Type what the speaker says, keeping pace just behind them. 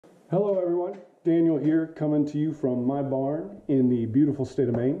Hello everyone, Daniel here coming to you from my barn in the beautiful state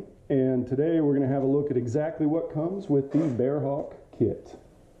of Maine. And today we're going to have a look at exactly what comes with the Bearhawk kit.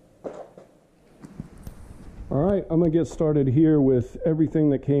 Alright, I'm going to get started here with everything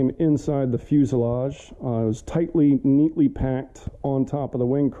that came inside the fuselage. It was tightly, neatly packed on top of the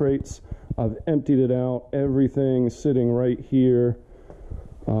wing crates. I've emptied it out. Everything sitting right here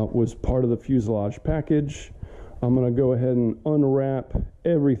was part of the fuselage package. I'm going to go ahead and unwrap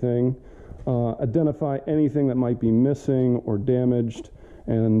everything, identify anything that might be missing or damaged,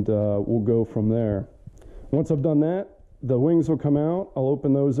 and we'll go from there. Once I've done that, the wings will come out. I'll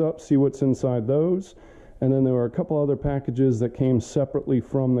open those up, see what's inside those. And then there were a couple other packages that came separately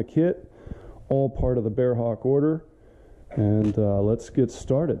from the kit, all part of the Bearhawk order. And let's get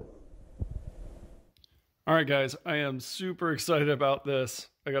started. All right, guys, I am super excited about this.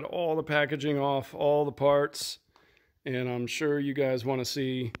 I got all the packaging off, all the parts, and I'm sure you guys want to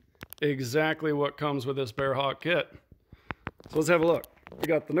see exactly what comes with this Bearhawk kit. So let's have a look. We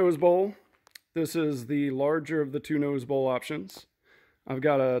got the nose bowl. This is the larger of the two nose bowl options. I've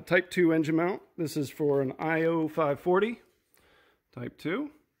got a Type 2 engine mount. This is for an IO 540, Type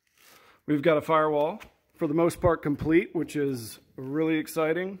 2. We've got a firewall, for the most part complete, which is really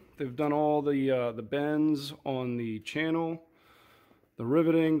exciting. They've done all the bends on the channel, the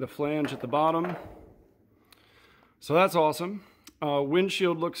riveting, the flange at the bottom. So that's awesome.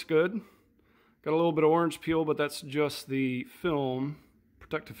 Windshield looks good. Got a little bit of orange peel, but that's just the film,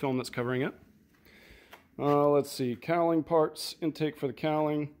 protective film that's covering it. Let's see, cowling parts, intake for the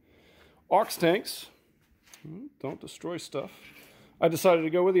cowling. Aux tanks, don't destroy stuff. I decided to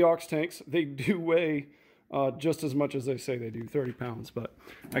go with the aux tanks. They do weigh just as much as they say they do, 30 pounds, but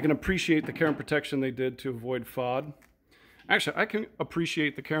I can appreciate the care and protection they did to avoid FOD. Actually, I can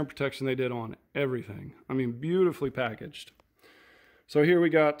appreciate the care and protection they did on everything. I mean, beautifully packaged. So here we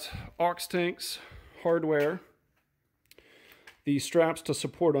got aux tanks, hardware, the straps to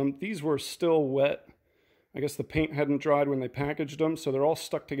support them. These were still wet. I guess the paint hadn't dried when they packaged them, so they're all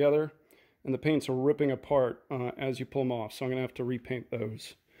stuck together, and the paints are ripping apart as you pull them off, so I'm going to have to repaint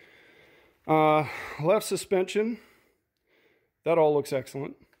those. Left suspension, that all looks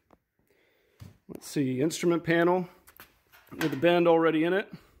excellent. Let's see, instrument panel with the bend already in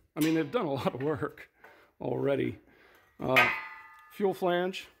it. I mean, they've done a lot of work already. Fuel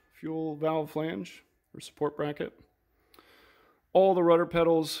flange, fuel valve flange, or support bracket. All the rudder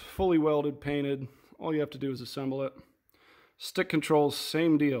pedals, fully welded, painted. All you have to do is assemble it. Stick controls,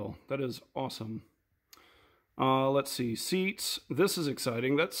 same deal. That is awesome. Let's see, seats. This is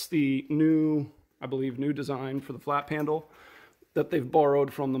exciting. That's the new, I believe, new design for the flap handle that they've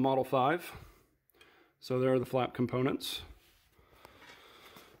borrowed from the Model 5. So there are the flap components.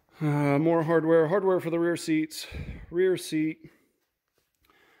 More hardware for the rear seats. Rear seat.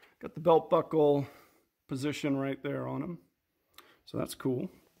 Got the belt buckle position right there on them. So that's cool.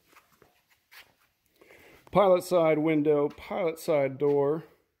 Pilot side window, pilot side door.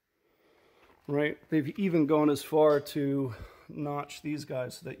 Right? They've even gone as far to notch these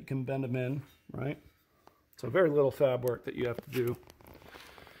guys so that you can bend them in, right? So very little fab work that you have to do.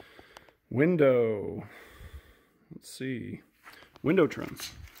 Window. Let's see. Window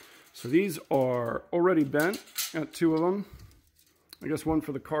trims. So these are already bent. Got two of them. I guess one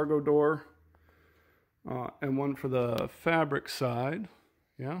for the cargo door and one for the fabric side.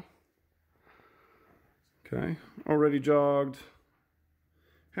 Yeah. Okay. Already jogged.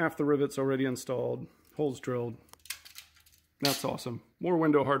 Half the rivets already installed. Holes drilled. That's awesome. More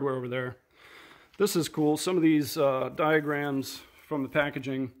window hardware over there. This is cool. Some of these diagrams from the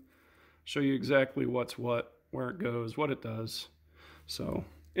packaging show you exactly what's what, where it goes, what it does. So,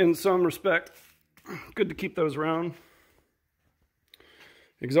 in some respect, good to keep those around.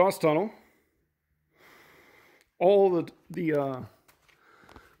 Exhaust tunnel. All the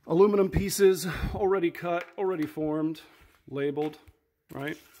aluminum pieces already cut, already formed, labeled,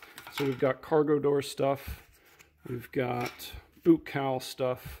 right? So we've got cargo door stuff, we've got boot cowl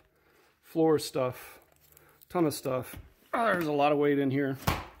stuff, floor stuff, ton of stuff. Oh, there's a lot of weight in here.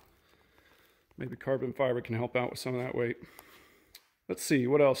 Maybe carbon fiber can help out with some of that weight. Let's see,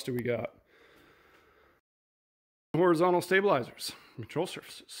 what else do we got? Horizontal stabilizers, control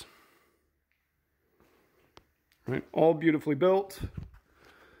surfaces. Right, all beautifully built.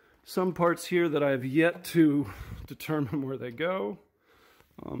 Some parts here that I have yet to determine where they go.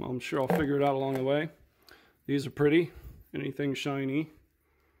 I'm sure I'll figure it out along the way. These are pretty. Anything shiny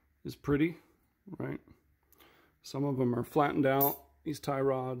is pretty, right? Some of them are flattened out, these tie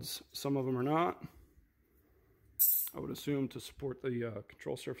rods. Some of them are not. I would assume to support the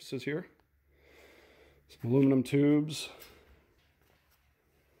control surfaces here. Some aluminum tubes.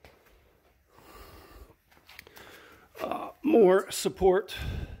 More support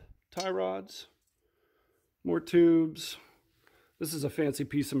tie rods, more tubes. This is a fancy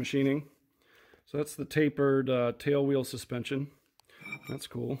piece of machining. So that's the tapered tail wheel suspension. That's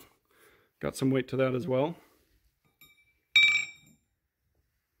cool. Got some weight to that as well.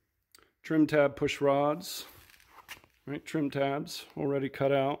 Trim tab push rods. Right, trim tabs already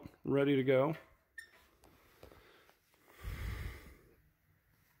cut out, ready to go.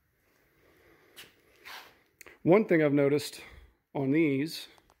 One thing I've noticed on these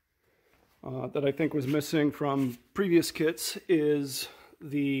that I think was missing from previous kits is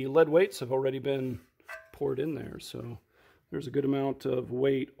the lead weights have already been poured in there. So there's a good amount of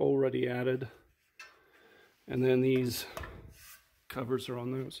weight already added. And then these covers are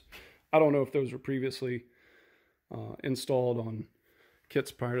on those. I don't know if those were previously installed on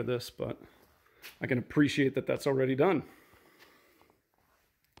kits prior to this, but I can appreciate that that's already done.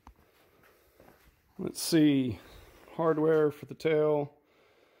 Let's see, hardware for the tail,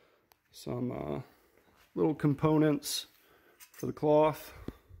 some little components for the cloth.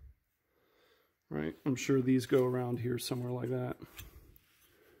 Right, I'm sure these go around here somewhere like that.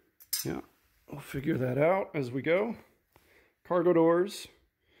 Yeah, we'll figure that out as we go. Cargo doors,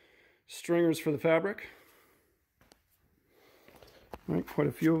 stringers for the fabric. Right, quite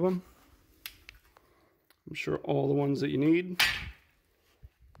a few of them. I'm sure all the ones that you need.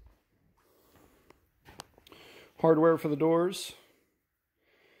 Hardware for the doors.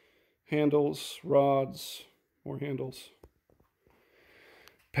 Handles, rods, more handles.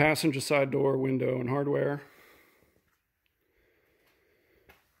 Passenger side door, window, and hardware.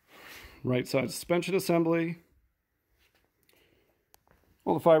 Right side suspension assembly.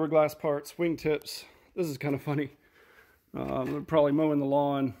 All the fiberglass parts, wingtips. This is kind of funny. They're probably mowing the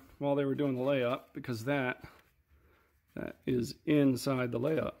lawn while they were doing the layup because that is inside the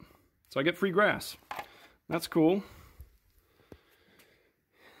layup. So I get free grass. That's cool.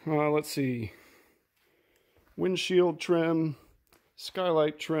 Let's see. Windshield trim,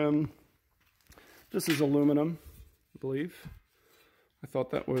 skylight trim. This is aluminum, I believe. I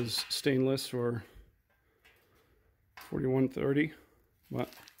thought that was stainless or 4130, but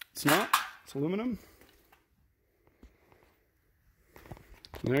it's not. It's aluminum.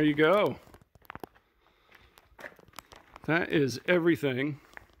 There you go. That is everything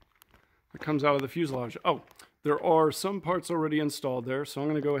that comes out of the fuselage. Oh, there are some parts already installed there, so I'm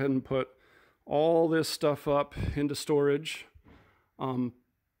going to go ahead and put all this stuff up into storage. I'm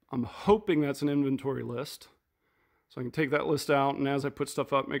hoping that's an inventory list. So I can take that list out, and as I put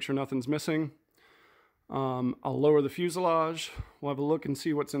stuff up, make sure nothing's missing. I'll lower the fuselage. We'll have a look and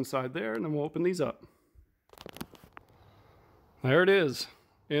see what's inside there, and then we'll open these up. There it is,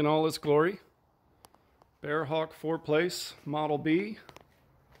 in all its glory. Bearhawk 4-place Model B,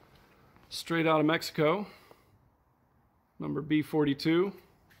 straight out of Mexico, number B42.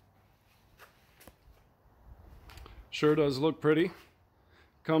 Sure does look pretty.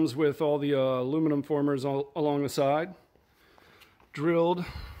 Comes with all the aluminum formers all along the side. Drilled,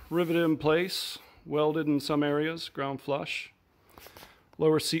 riveted in place, welded in some areas, ground flush.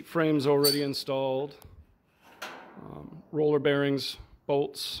 Lower seat frames already installed. Roller bearings,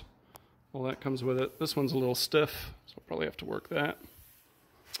 bolts, all that comes with it. This one's a little stiff, so I'll probably have to work that.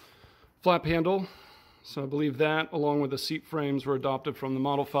 Flap handle, so I believe that, along with the seat frames, were adopted from the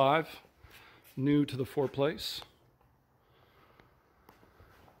Model 5, new to the 4-place.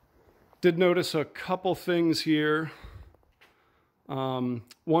 Did notice a couple things here. One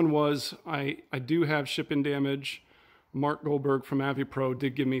was I do have shipping damage. Mark Goldberg from AviPro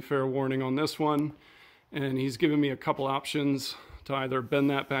did give me fair warning on this one, and he's given me a couple options to either bend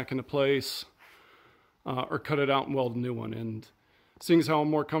that back into place or cut it out and weld a new one. And seeing as how I'm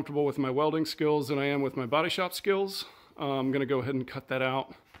more comfortable with my welding skills than I am with my body shop skills, I'm going to go ahead and cut that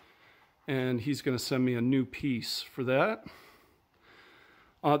out, and he's going to send me a new piece for that.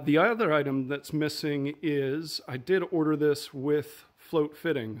 The other item that's missing is I did order this with float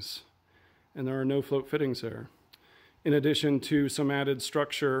fittings, and there are no float fittings there. In addition to some added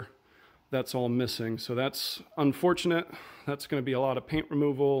structure, that's all missing. So that's unfortunate. That's going to be a lot of paint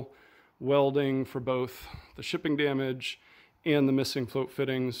removal, welding for both the shipping damage and the missing float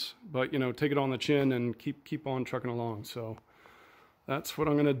fittings. But, you know, take it on the chin and keep on trucking along. So that's what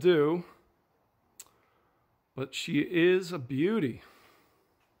I'm going to do. But she is a beauty.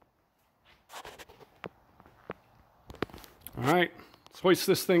 All right, let's hoist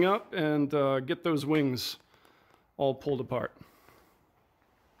this thing up and get those wings all pulled apart.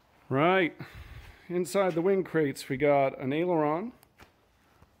 Right, inside the wing crates we got an aileron,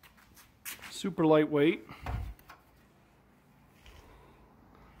 super lightweight. I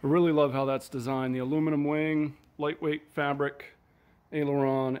really love how that's designed. The aluminum wing, lightweight fabric,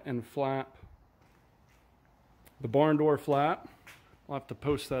 aileron, and flap. The barn door flap, I'll have to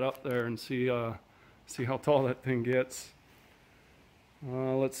post that up there and see how tall that thing gets.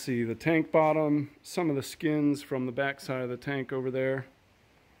 Let's see, the tank bottom, some of the skins from the back side of the tank over there,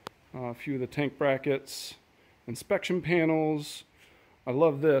 a few of the tank brackets, inspection panels. I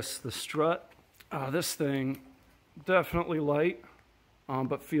love this, the strut. This thing, definitely light,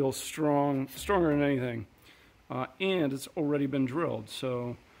 but feels strong, stronger than anything. And it's already been drilled,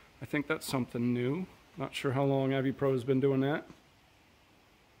 so I think that's something new. Not sure how long AviPro has been doing that.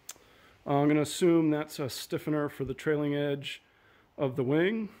 I'm going to assume that's a stiffener for the trailing edge of the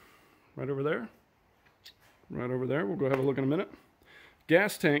wing, right over there. Right over there. We'll go have a look in a minute.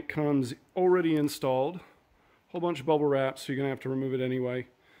 Gas tank comes already installed. Whole bunch of bubble wrap, so you're going to have to remove it anyway.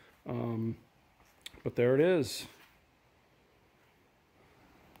 But there it is.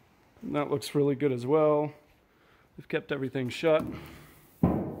 And that looks really good as well. We've kept everything shut.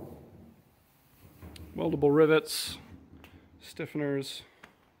 Weldable rivets, stiffeners.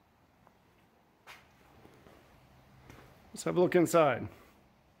 Let's have a look inside.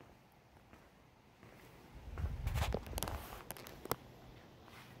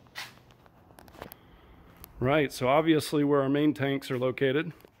 Right, so obviously where our main tanks are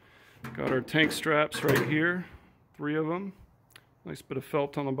located. Got our tank straps right here, 3 of them. Nice bit of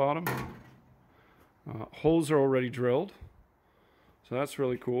felt on the bottom. Holes are already drilled, so that's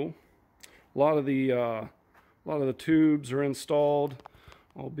really cool. A lot of the tubes are installed,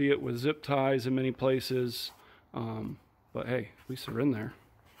 albeit with zip ties in many places. But hey, at least they're in there,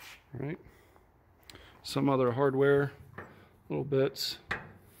 right? Some other hardware, little bits.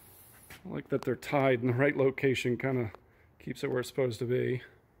 I like that they're tied in the right location, kind of keeps it where it's supposed to be.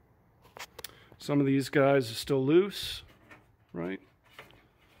 Some of these guys are still loose, right?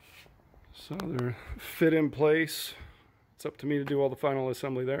 So they're fit in place. It's up to me to do all the final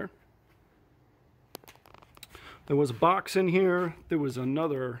assembly there. There was a box in here. There was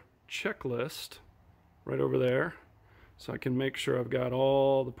another checklist right over there, so I can make sure I've got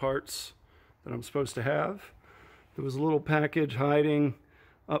all the parts that I'm supposed to have. There was a little package hiding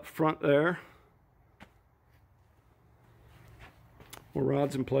up front there. More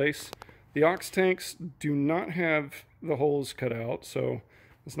rods in place. The aux tanks do not have the holes cut out, so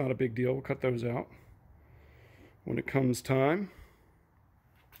it's not a big deal. We'll cut those out when it comes time.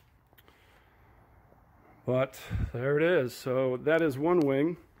 But there it is. So that is one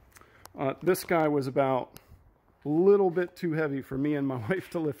wing. This guy was about a little bit too heavy for me and my wife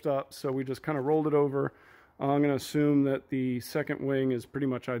to lift up, so we just kind of rolled it over. I'm going to assume that the second wing is pretty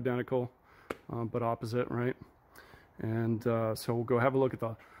much identical, but opposite, right? And so we'll go have a look at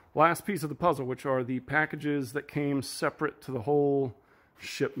the last piece of the puzzle, which are the packages that came separate to the whole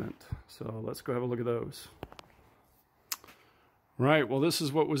shipment. So let's go have a look at those. Right, well, this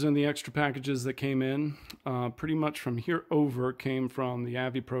is what was in the extra packages that came in. Pretty much from here over came from the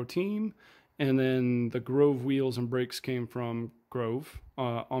AviPro team, and then the Grove wheels and brakes came from Grove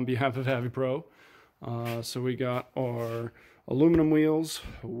on behalf of AviPro. So we got our aluminum wheels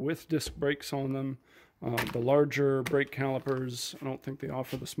with disc brakes on them, the larger brake calipers. I don't think they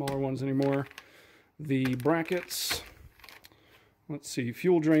offer the smaller ones anymore. The brackets, let's see,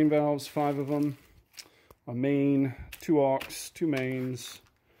 fuel drain valves, 5 of them. A main, 2 aux, 2 mains,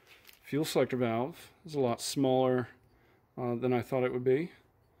 fuel selector valve. It's a lot smaller than I thought it would be.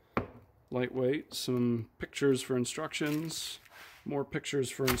 Lightweight, some pictures for instructions, more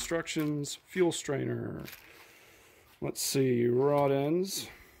pictures for instructions, fuel strainer. Let's see, rod ends,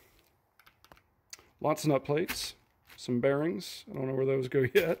 lots of nut plates, some bearings. I don't know where those go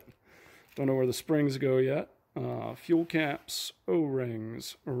yet. Don't know where the springs go yet. Fuel caps,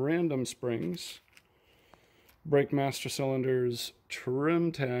 O-rings, random springs. Brake master cylinders,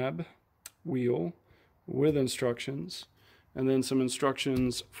 trim tab, wheel with instructions, and then some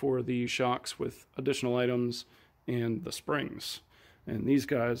instructions for the shocks with additional items and the springs. And these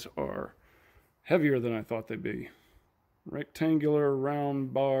guys are heavier than I thought they'd be. Rectangular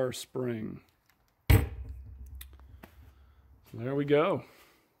round bar spring. There we go.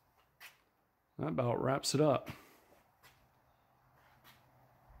 That about wraps it up.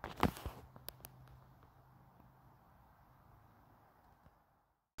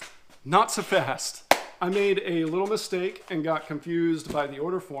 Not so fast. I made a little mistake and got confused by the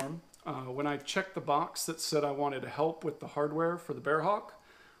order form. When I checked the box that said I wanted help with the hardware for the Bearhawk,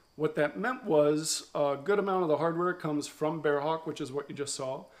 what that meant was a good amount of the hardware comes from Bearhawk, which is what you just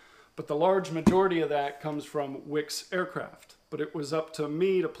saw, but the large majority of that comes from Wix Aircraft. But it was up to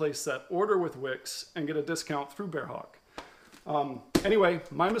me to place that order with Wix and get a discount through Bearhawk. Anyway,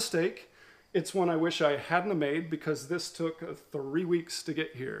 my mistake. It's one I wish I hadn't made because this took 3 weeks to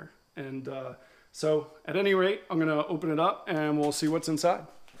get here. And so at any rate, I'm gonna open it up and we'll see what's inside.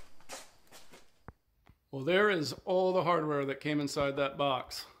 Well, there is all the hardware that came inside that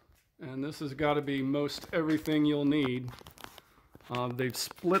box. And this has got to be most everything you'll need. They've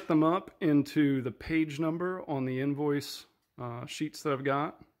split them up into the page number on the invoice sheets that I've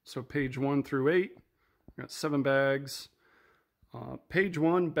got. So page 1 through 8, I've got 7 bags. Page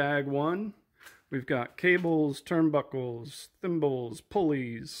 1, bag 1, we've got cables, turnbuckles, thimbles,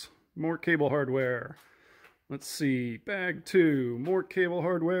 pulleys, more cable hardware. Let's see, bag 2, more cable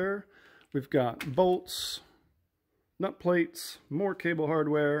hardware. We've got bolts, nut plates, more cable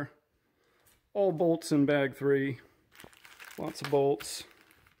hardware, all bolts in bag 3, lots of bolts,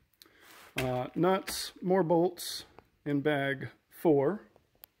 nuts, more bolts in bag 4,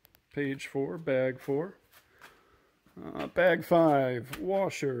 page 4, bag 4, bag 5,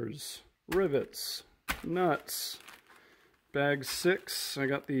 washers, rivets, nuts, bag 6, I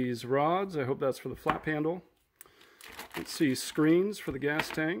got these rods, I hope that's for the flap handle. Let's see, screens for the gas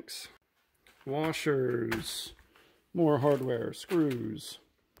tanks, washers, more hardware, screws,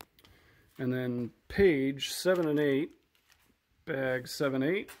 and then page 7 and 8, bag 7,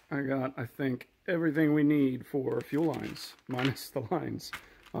 8, I got, I think, everything we need for fuel lines, minus the lines.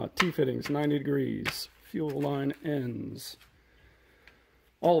 T-fittings, 90 degrees, fuel line ends,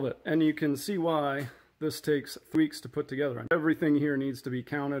 all of it. And you can see why this takes weeks to put together. Everything here needs to be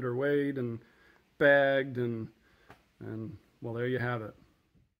counted or weighed and bagged, and well, there you have it.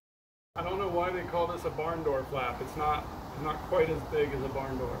 I don't know why they call this a barn door flap. It's not quite as big as a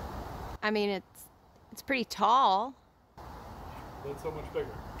barn door. I mean, it's pretty tall. It's so much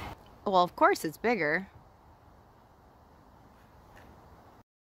bigger. Well, of course it's bigger.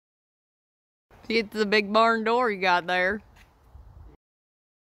 It's the big barn door you got there.